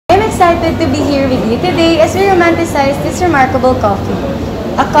excited to be here with you today as we romanticize this remarkable coffee.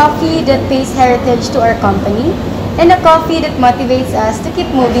 A coffee that pays heritage to our company and a coffee that motivates us to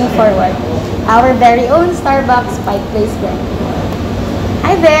keep moving forward. Our very own Starbucks Pike Place blend.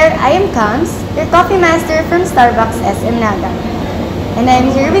 Hi there, I am Kams, your coffee master from Starbucks SM Naga. And I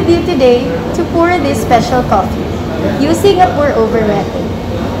am here with you today to pour this special coffee using a pour-over method.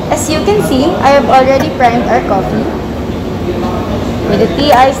 As you can see, I have already primed our coffee with the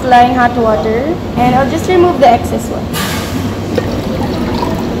tea ice lying hot water, and I'll just remove the excess one.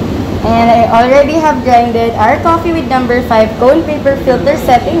 And I already have grinded our coffee with number 5 cone paper filter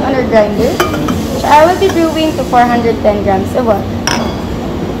setting on our grinder, which I will be brewing to 410 grams of water.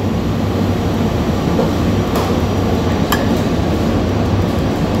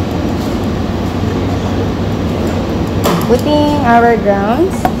 Putting our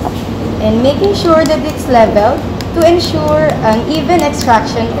grounds and making sure that it's leveled to ensure an even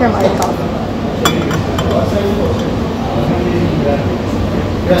extraction from our coffee.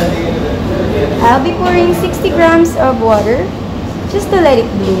 I'll be pouring 60 grams of water just to let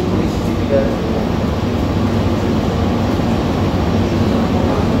it bloom.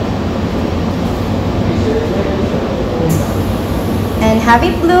 And have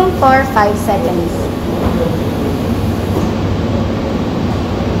it bloom for 5 seconds.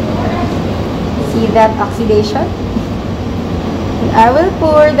 See that oxidation? And I will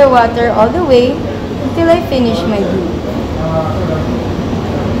pour the water all the way until I finish my brew.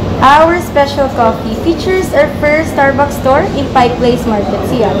 Our special coffee features our first Starbucks store in Pike Place Market,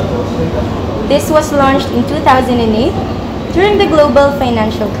 Seattle. This was launched in 2008 during the global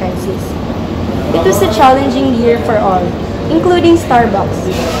financial crisis. It was a challenging year for all, including Starbucks,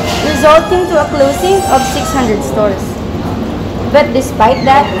 resulting to a closing of 600 stores. But despite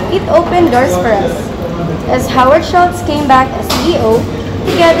that, it opened doors for us, as Howard Schultz came back as CEO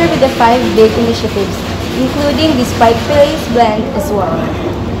together with the 5 big initiatives, including the Pike Place blend as well.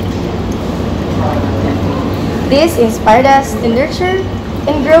 This inspired us to nurture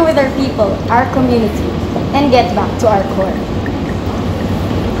and grow with our people, our community, and get back to our core.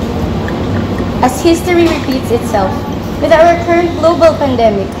 As history repeats itself with our current global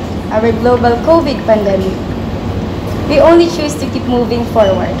pandemic, our global COVID pandemic, we only choose to keep moving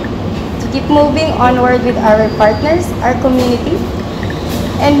forward, to keep moving onward with our partners, our community,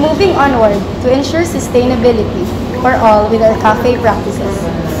 and moving onward to ensure sustainability for all with our cafe practices.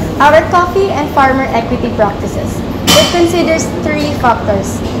 Our coffee and farmer equity practices. It considers 3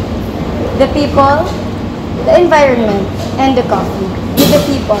 factors: the people, the environment, and the coffee. With the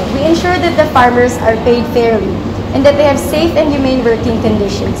people, we ensure that the farmers are paid fairly and that they have safe and humane working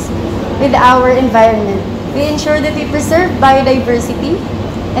conditions. With our environment, we ensure that we preserve biodiversity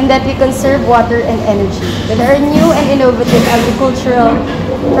and that we conserve water and energy with our new and innovative agricultural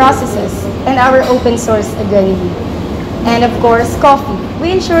processes and our open source agronomy. And of course, coffee. We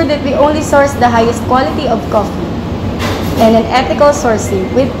ensure that we only source the highest quality of coffee and an ethical sourcing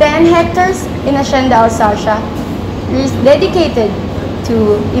with 10 hectares in Hacienda Alsacia dedicated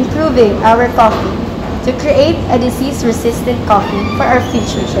to improving our coffee to create a disease-resistant coffee for our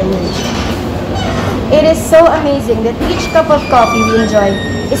future generation. It is so amazing that each cup of coffee we enjoy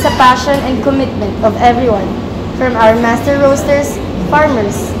is a passion and commitment of everyone, from our master roasters,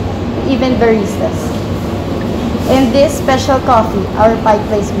 farmers, and even baristas. And this special coffee, our Pike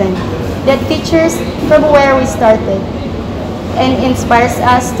Place blend, that features from where we started and inspires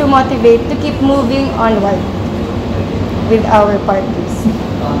us to motivate to keep moving onward with our partners.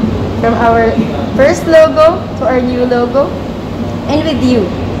 From our first logo to our new logo, and with you,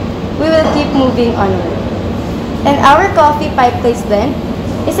 we will keep moving onward. And our coffee Pike Place blend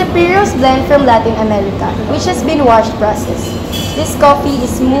is a pre-roast blend from Latin America, which has been washed processed. This coffee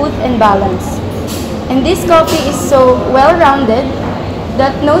is smooth and balanced. And this coffee is so well-rounded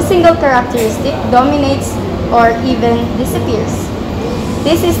that no single characteristic dominates or even disappears.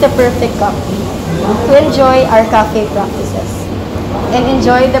 This is the perfect coffee to enjoy our cafe practices and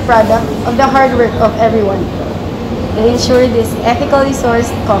enjoy the product of the hard work of everyone to ensure this ethically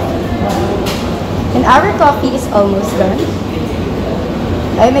sourced coffee. And our coffee is almost done.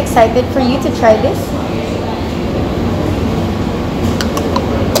 I'm excited for you to try this.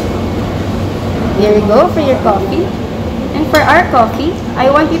 Here you go for your coffee. And for our coffee, I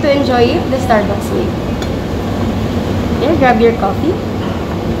want you to enjoy it the Starbucks way. Here, grab your coffee.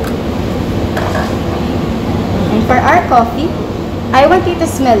 And for our coffee, I want you to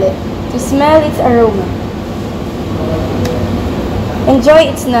smell it, to smell its aroma. Enjoy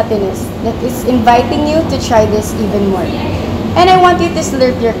its nuttiness that is inviting you to try this even more. And I want you to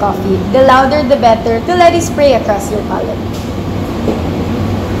slurp your coffee. The louder the better to let it spray across your palate.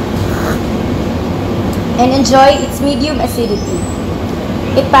 and enjoy its medium acidity.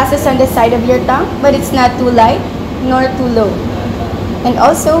 It passes on the side of your tongue, but it's not too light nor too low. And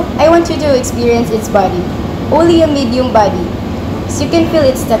also, I want you to experience its body, only a medium body. So you can feel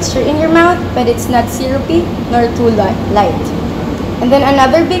its texture in your mouth, but it's not syrupy nor too light. And then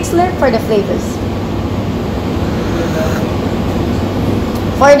another big slurp for the flavors.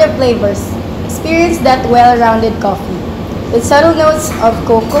 For the flavors, experience that well-rounded coffee with subtle notes of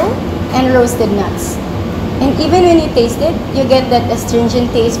cocoa and roasted nuts. And even when you taste it, you get that astringent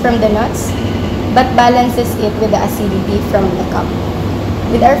taste from the nuts, but balances it with the acidity from the cup.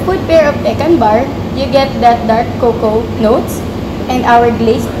 With our food pair of pecan bar, you get that dark cocoa notes, and our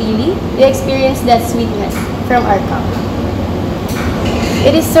glazed pili, you experience that sweetness from our cup.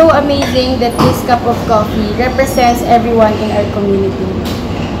 It is so amazing that this cup of coffee represents everyone in our community.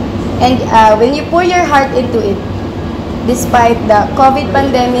 And when you pour your heart into it, despite the COVID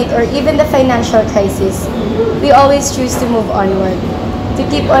pandemic or even the financial crisis, we always choose to move onward, to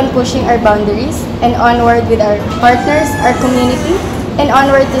keep on pushing our boundaries and onward with our partners, our community, and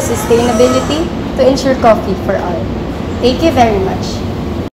onward to sustainability to ensure coffee for all. Thank you very much.